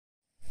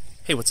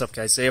Hey, what's up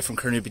guys? Zaya from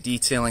CarNewba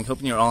Detailing.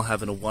 Hoping you're all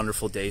having a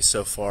wonderful day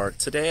so far.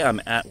 Today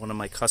I'm at one of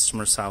my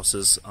customers'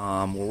 houses.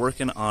 We're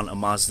working on a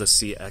Mazda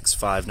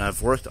CX-5. Now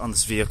I've worked on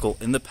this vehicle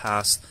in the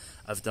past.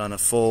 I've done a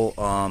full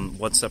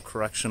one-step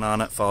correction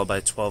on it, followed by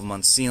a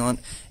 12-month sealant,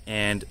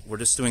 and we're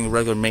just doing a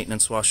regular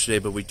maintenance wash today,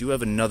 but we do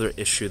have another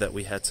issue that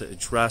we had to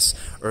address,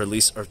 or at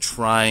least are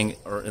trying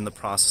or in the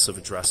process of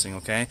addressing,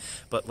 okay?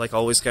 But like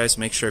always guys,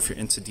 make sure if you're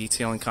into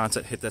detailing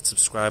content, hit that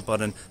subscribe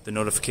button, the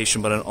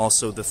notification button,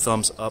 also the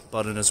thumbs up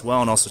button as well,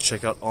 and also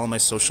check out all my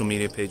social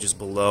media pages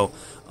below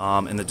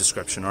in the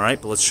description,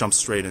 alright? But let's jump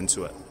straight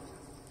into it.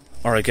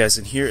 Alright guys,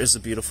 and here is the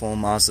beautiful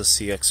Mazda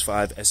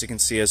CX-5. As you can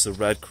see, has the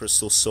red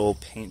crystal sole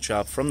paint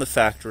job from the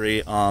factory.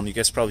 You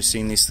guys probably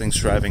seen these things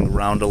driving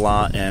around a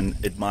lot and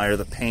admire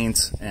the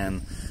paint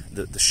and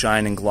the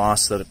shine and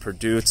gloss that it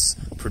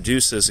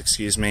produces,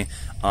 excuse me.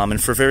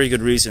 And for very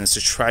good reason. It's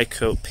a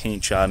tri-coat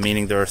paint job,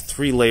 meaning there are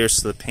 3 layers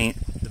to the paint.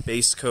 The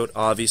base coat,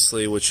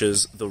 obviously, which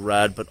is the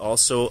red, but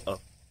also a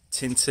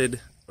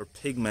tinted or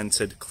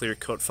pigmented clear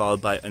coat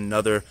followed by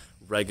another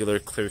regular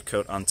clear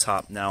coat on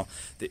top. Now,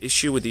 the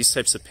issue with these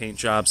types of paint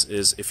jobs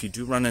is if you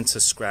do run into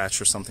scratch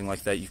or something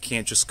like that, you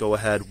can't just go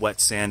ahead, wet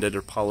sand it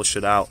or polish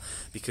it out,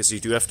 because you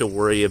do have to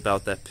worry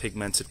about that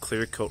pigmented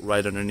clear coat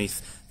right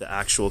underneath the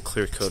actual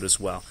clear coat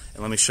as well.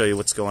 And let me show you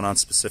what's going on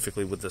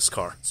specifically with this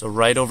car. So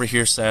right over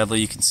here,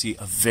 sadly, you can see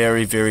a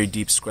very, very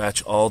deep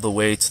scratch all the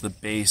way to the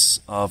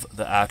base of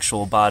the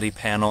actual body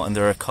panel, and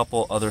there are a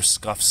couple other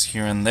scuffs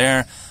here and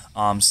there.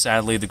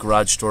 Sadly, the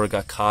garage door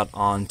got caught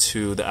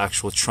onto the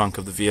actual trunk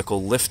of the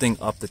vehicle, lifting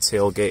up the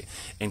tailgate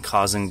and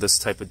causing this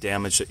type of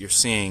damage that you're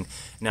seeing.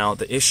 Now,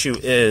 the issue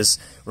is,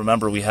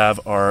 remember, we have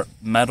our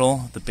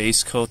metal, the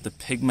base coat, the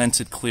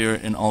pigmented clear,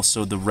 and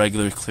also the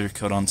regular clear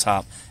coat on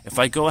top. If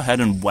I go ahead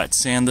and wet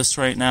sand this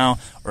right now,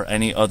 or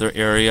any other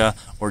area,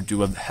 or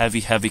do a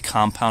heavy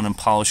compound and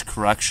polish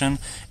correction,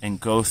 and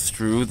go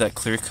through that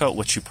clear coat,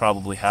 which you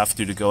probably have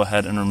to go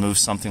ahead and remove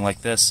something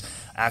like this.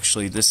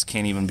 Actually, this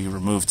can't even be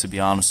removed, to be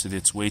honest with you.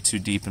 It's way too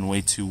deep and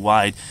way too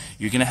wide.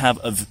 You're going to have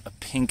a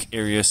pink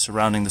area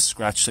surrounding the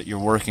scratch that you're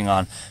working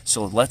on.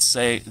 So let's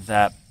say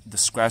that the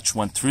scratch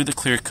went through the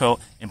clear coat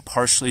and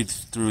partially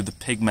through the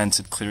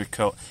pigmented clear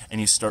coat,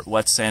 and you start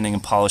wet sanding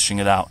and polishing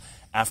it out.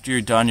 After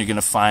you're done, you're going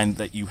to find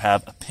that you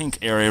have a pink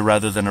area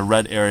rather than a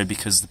red area,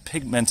 because the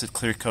pigmented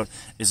clear coat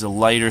is a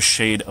lighter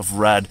shade of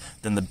red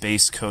than the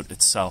base coat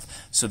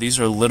itself. So these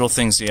are little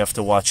things you have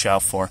to watch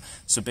out for.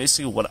 So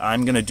basically what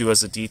I'm going to do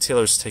as a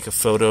detailer is take a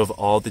photo of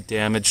all the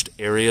damaged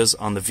areas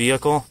on the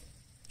vehicle,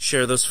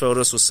 share those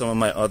photos with some of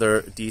my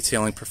other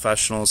detailing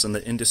professionals in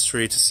the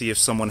industry to see if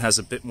someone has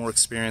a bit more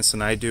experience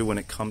than I do when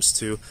it comes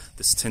to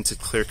this tinted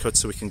clear coat,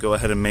 so we can go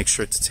ahead and make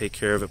sure to take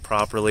care of it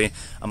properly.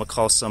 I'm going to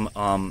call some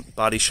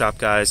body shop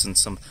guys and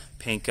some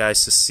paint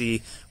guys to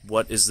see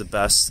what is the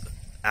best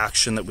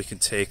action that we can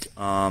take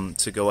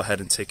to go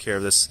ahead and take care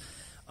of this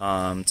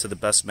to the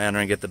best manner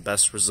and get the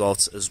best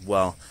results as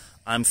well.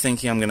 I'm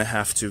thinking I'm going to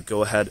have to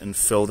go ahead and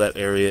fill that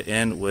area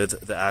in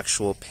with the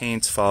actual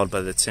paint, followed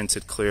by the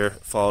tinted clear,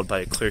 followed by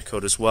a clear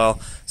coat as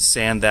well,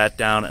 sand that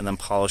down, and then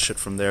polish it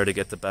from there to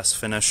get the best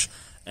finish.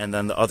 And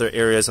then the other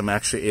areas I'm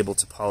actually able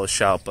to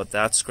polish out, but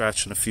that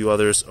scratch and a few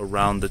others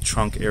around the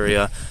trunk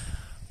area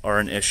are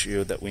an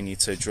issue that we need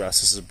to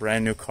address. This is a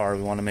brand new car.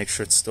 We want to make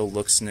sure it still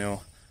looks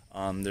new.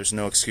 There's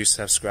no excuse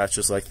to have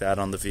scratches like that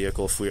on the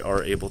vehicle if we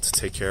are able to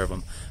take care of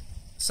them.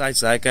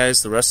 Besides that,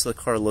 guys, the rest of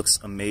the car looks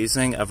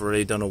amazing. I've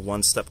already done a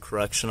one-step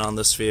correction on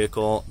this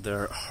vehicle.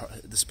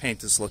 This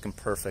paint is looking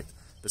perfect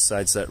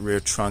besides that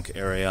rear trunk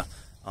area.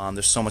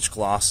 There's so much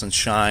gloss and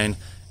shine.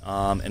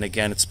 And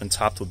again, it's been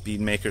topped with bead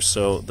maker,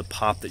 so the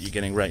pop that you're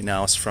getting right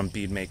now is from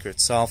bead maker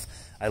itself.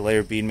 I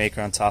layer bead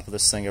maker on top of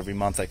this thing every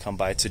month. I come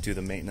by to do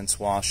the maintenance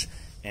wash,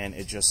 and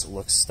it just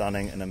looks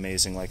stunning and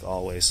amazing like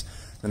always.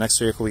 The next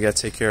vehicle we got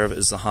to take care of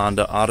is the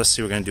Honda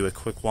Odyssey. We're going to do a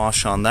quick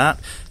wash on that,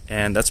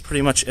 and that's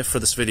pretty much it for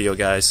this video,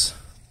 guys.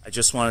 I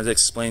just wanted to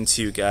explain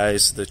to you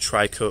guys the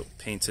tri-coat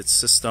painted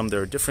system.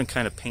 There are different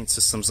kind of paint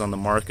systems on the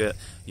market.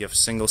 You have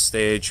single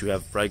stage, you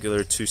have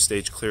regular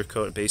 2-stage clear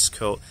coat, base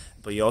coat,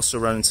 but you also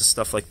run into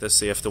stuff like this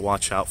that you have to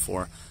watch out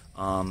for.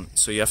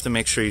 So you have to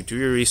make sure you do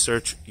your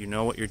research, you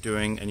know what you're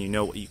doing, and you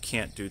know what you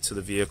can't do to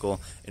the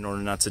vehicle in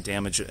order not to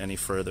damage it any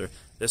further.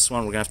 This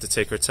one, we're going to have to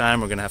take our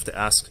time. We're going to have to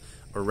ask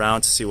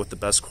around to see what the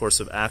best course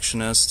of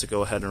action is to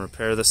go ahead and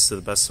repair this to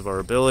the best of our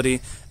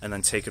ability, and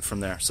then take it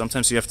from there.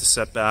 Sometimes you have to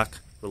step back,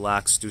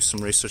 relax, do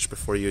some research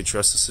before you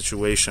address the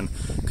situation,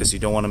 because you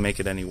don't want to make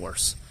it any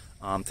worse.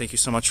 Thank you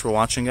so much for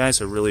watching,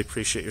 guys. I really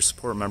appreciate your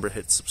support. Remember,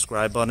 hit the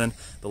subscribe button,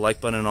 the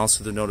like button, and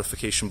also the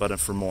notification button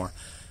for more.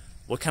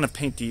 What kind of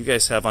paint do you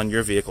guys have on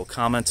your vehicle?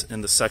 Comment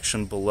in the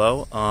section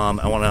below.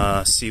 I want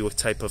to see what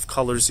type of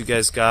colors you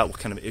guys got, what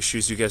kind of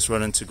issues you guys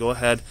run into. Go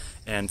ahead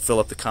and fill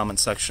up the comment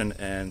section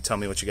and tell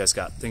me what you guys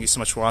got. Thank you so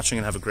much for watching,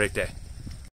 and have a great day.